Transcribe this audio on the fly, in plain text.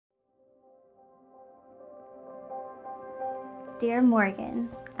Dear Morgan,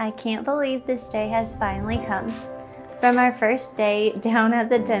 I can't believe this day has finally come. From our first day down at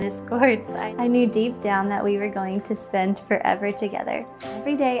the tennis courts, I knew deep down that we were going to spend forever together.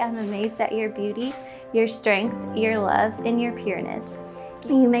 Every day I'm amazed at your beauty, your strength, your love, and your pureness.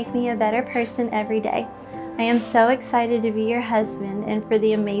 You make me a better person every day. I am so excited to be your husband and for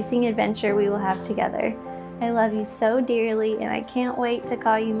the amazing adventure we will have together. I love you so dearly and I can't wait to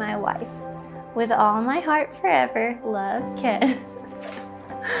call you my wife. With all my heart forever, love, Ken.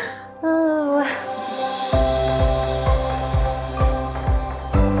 Oh.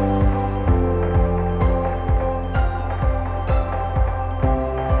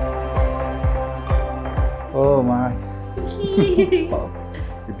 Oh my. Oh,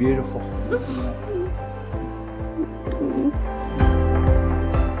 you're beautiful.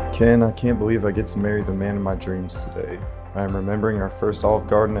 Ken, I can't believe I get to marry the man of my dreams today. I am remembering our first Olive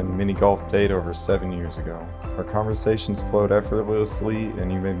Garden and mini golf date over 7 years ago. Our conversations flowed effortlessly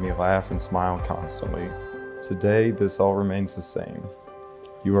and you made me laugh and smile constantly. Today, this all remains the same.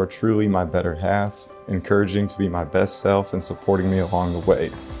 You are truly my better half, encouraging to be my best self and supporting me along the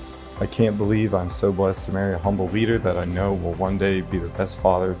way. I can't believe I'm so blessed to marry a humble leader that I know will one day be the best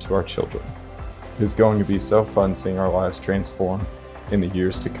father to our children. It is going to be so fun seeing our lives transform in the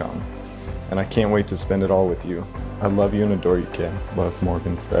years to come. And I can't wait to spend it all with you. I love you and adore you, Ken. Love,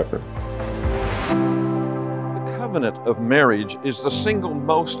 Morgan, forever. The covenant of marriage is the single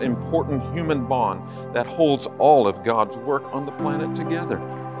most important human bond that holds all of God's work on the planet together.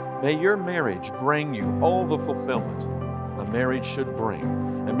 May your marriage bring you all the fulfillment a marriage should bring.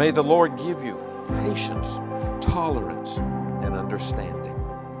 And may the Lord give you patience, tolerance, and understanding.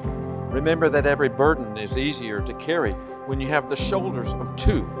 Remember that every burden is easier to carry when you have the shoulders of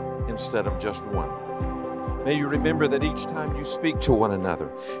two instead of just one. May you remember that each time you speak to one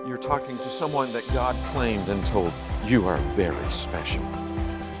another, you're talking to someone that God claimed and told you are very special.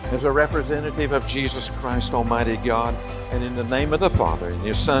 As a representative of Jesus Christ, Almighty God, and in the name of the Father and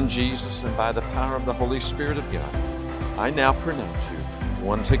your Son Jesus, and by the power of the Holy Spirit of God, I now pronounce you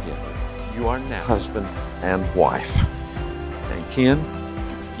one together. You are now husband and wife. And Ken,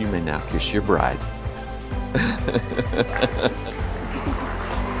 you may now kiss your bride.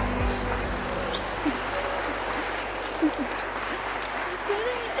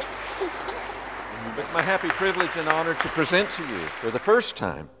 It's my happy privilege and honor to present to you for the first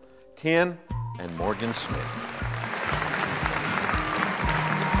time, Ken and Morgan Smith.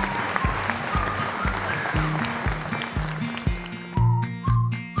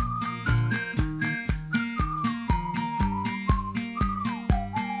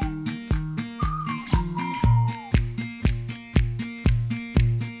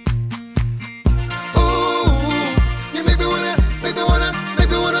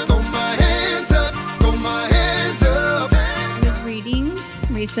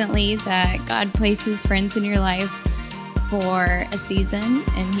 Recently that God places friends in your life for a season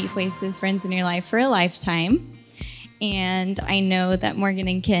and he places friends in your life for a lifetime. And I know that Morgan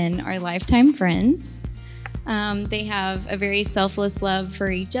and Ken are lifetime friends. They have a very selfless love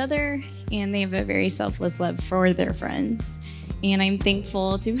for each other and they have a very selfless love for their friends. And I'm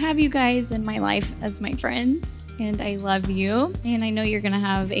thankful to have you guys in my life as my friends. And I love you. And I know you're gonna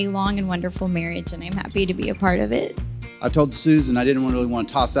have a long and wonderful marriage and I'm happy to be a part of it. I told Susan I didn't really want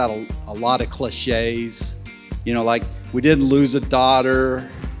to toss out a lot of cliches, you know, like we didn't lose a daughter,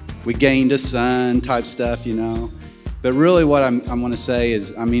 we gained a son type stuff, you know. But really what I'm going to say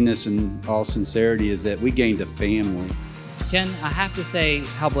is, I mean this in all sincerity, is that we gained a family. Ken, I have to say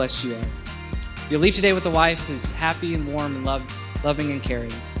how blessed you are. You leave today with a wife who's happy and warm and loving and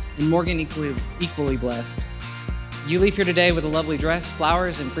caring. And Morgan, equally blessed. You leave here today with a lovely dress,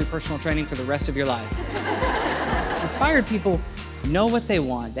 flowers, and free personal training for the rest of your life. Inspired people know what they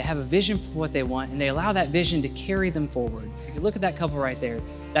want, they have a vision for what they want, and they allow that vision to carry them forward. If you look at that couple right there,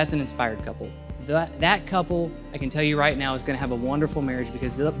 that's an inspired couple. That couple, I can tell you right now, is going to have a wonderful marriage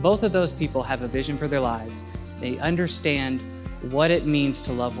because both of those people have a vision for their lives. They understand what it means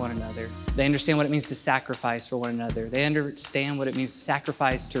to love one another. They understand what it means to sacrifice for one another. They understand what it means to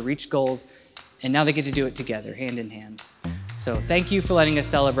sacrifice to reach goals, and now they get to do it together, hand in hand. So thank you for letting us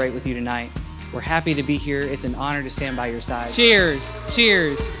celebrate with you tonight. We're happy to be here. It's an honor to stand by your side. Cheers,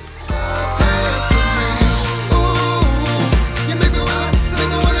 cheers.